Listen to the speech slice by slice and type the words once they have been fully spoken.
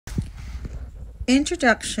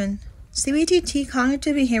Introduction: CBT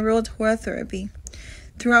Cognitive Behavioral Torah Therapy.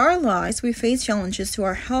 Throughout our lives, we face challenges to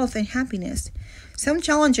our health and happiness. Some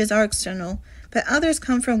challenges are external, but others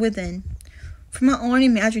come from within, from our own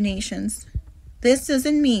imaginations. This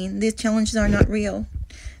doesn't mean these challenges are not real.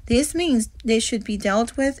 This means they should be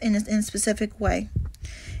dealt with in a specific way.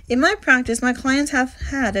 In my practice, my clients have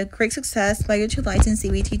had a great success by utilizing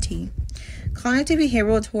CBT, Cognitive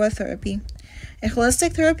Behavioral Torah Therapy, a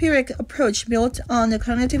holistic therapeutic approach built on the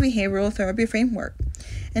cognitive behavioral therapy framework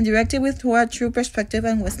and directed with Torah true perspective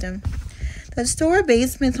and wisdom. The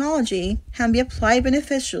Torah-based methodology can be applied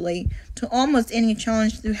beneficially to almost any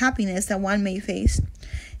challenge to happiness that one may face.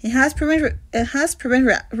 It has proven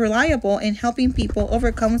reliable in helping people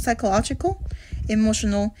overcome psychological,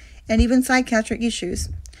 emotional, and even psychiatric issues,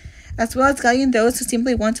 as well as guiding those who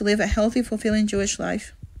simply want to live a healthy, fulfilling Jewish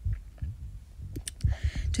life.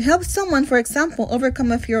 To help someone, for example, overcome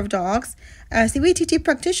a fear of dogs, a CBT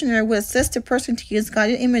practitioner would assist a person to use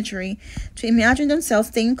guided imagery to imagine themselves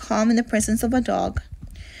staying calm in the presence of a dog.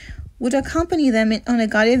 Would accompany them on a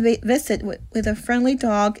guided visit with a friendly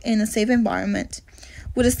dog in a safe environment.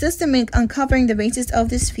 Would assist them in uncovering the basis of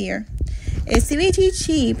this fear. A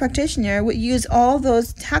CBT practitioner would use all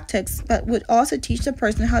those tactics, but would also teach the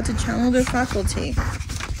person how to channel their faculty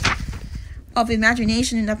of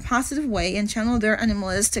imagination in a positive way and channel their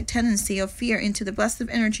animalistic tendency of fear into the blessed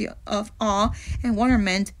energy of awe and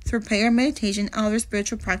wonderment through prayer, meditation, and other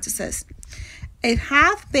spiritual practices. A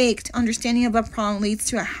half-baked understanding of a problem leads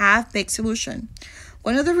to a half-baked solution.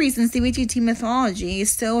 One of the reasons CBT methodology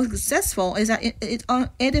is so successful is that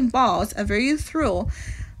it involves a very thorough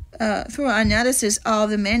analysis of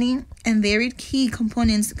the many and varied key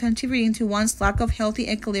components contributing to one's lack of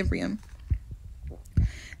healthy equilibrium.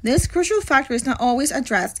 This crucial factor is not always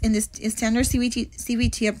addressed in this standard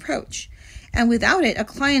CBT approach, and without it, a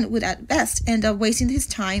client would at best end up wasting his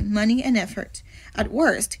time, money, and effort. At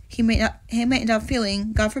worst, he may end up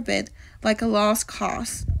feeling, God forbid, like a lost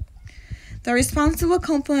cause. The responsible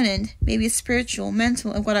component may be spiritual,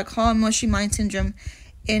 mental, and what I call emotion mind syndrome,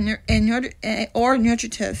 or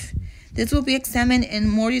nutritive. This will be examined in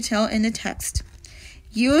more detail in the text.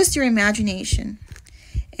 Use your imagination.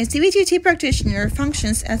 A CBT practitioner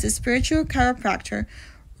functions as a spiritual chiropractor,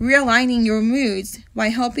 realigning your moods by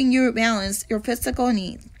helping you balance your physical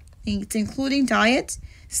needs, including diet,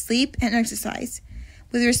 sleep, and exercise,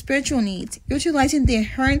 with your spiritual needs. Utilizing the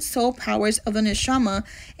inherent soul powers of the neshama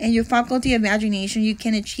and your faculty of imagination, you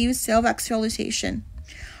can achieve self-actualization.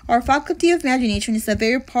 Our faculty of imagination is a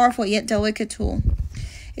very powerful yet delicate tool.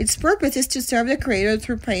 Its purpose is to serve the Creator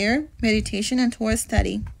through prayer, meditation, and Torah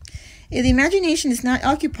study. If the imagination is not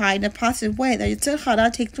occupied in a positive way, the Yetzer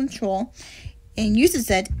Hara takes control and uses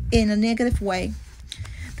it in a negative way.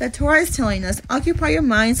 The Torah is telling us, occupy your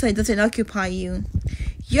mind so it doesn't occupy you.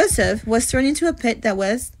 Yosef was thrown into a pit that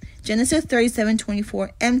was, Genesis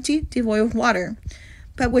 37:24, empty, devoid of water,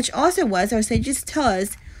 but which also was, our sages tell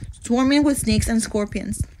us, swarming with snakes and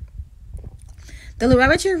scorpions. The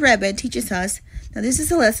Lubavitcher Rebbe teaches us that this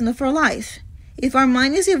is a lesson for life. If our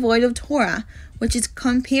mind is devoid of Torah, which is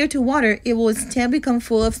compared to water, it will instead become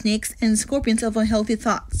full of snakes and scorpions of unhealthy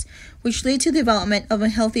thoughts, which lead to development of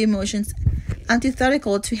unhealthy emotions,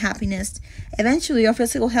 antithetical to happiness. Eventually, our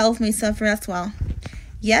physical health may suffer as well.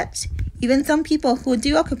 Yet, even some people who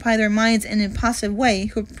do occupy their minds in a positive way,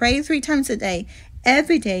 who pray 3 times a day,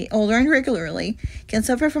 every day, or learn regularly, can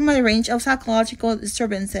suffer from a range of psychological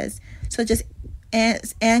disturbances, such as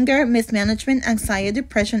anger, mismanagement, anxiety,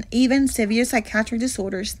 depression, even severe psychiatric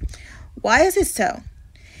disorders. Why is it so?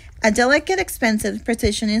 A delicate, expensive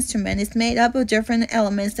precision instrument is made up of different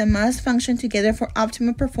elements that must function together for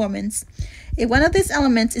optimal performance. If one of these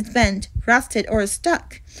elements is bent, rusted, or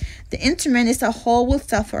stuck, the instrument as a whole will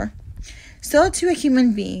suffer. So too a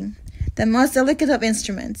human being, the most delicate of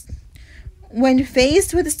instruments. When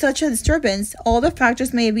faced with such a disturbance, all the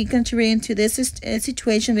factors may be contributing to this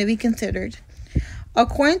situation may be considered.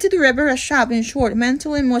 According to the Rebbe Rashab, in short,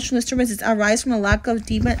 mental and emotional disturbances arise from a lack of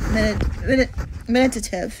deep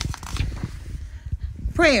meditative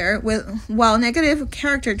prayer, while negative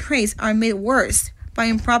character traits are made worse by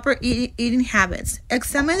improper eating habits.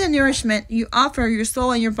 Examine the nourishment you offer your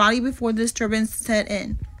soul and your body before the disturbance set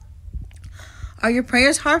in. Are your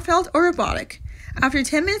prayers heartfelt or robotic? After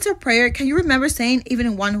 10 minutes of prayer, can you remember saying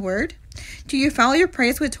even one word? Do you follow your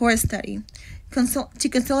prayers with Torah study to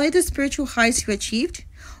consolidate the spiritual heights you achieved?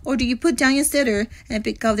 Or do you put down your sitter and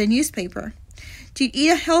pick up the newspaper? Do you eat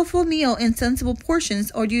a healthful meal in sensible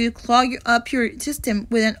portions, or do you clog up your system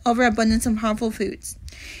with an overabundance of harmful foods?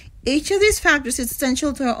 Each of these factors is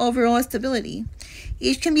essential to our overall stability.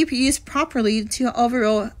 Each can be used properly to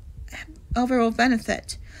overall overall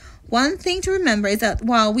benefit. One thing to remember is that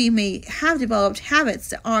while we may have developed habits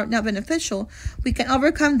that are not beneficial, we can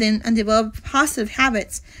overcome them and develop positive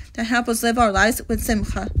habits that help us live our lives with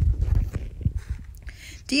simcha.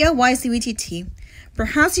 DIY CBTT.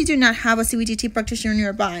 Perhaps you do not have a CBTT practitioner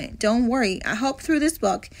nearby. Don't worry. I hope through this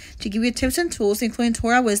book to give you tips and tools, including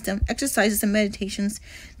Torah wisdom, exercises, and meditations,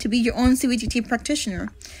 to be your own CBTT practitioner.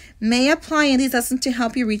 May I apply in these lessons to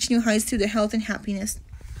help you reach new heights through the health and happiness.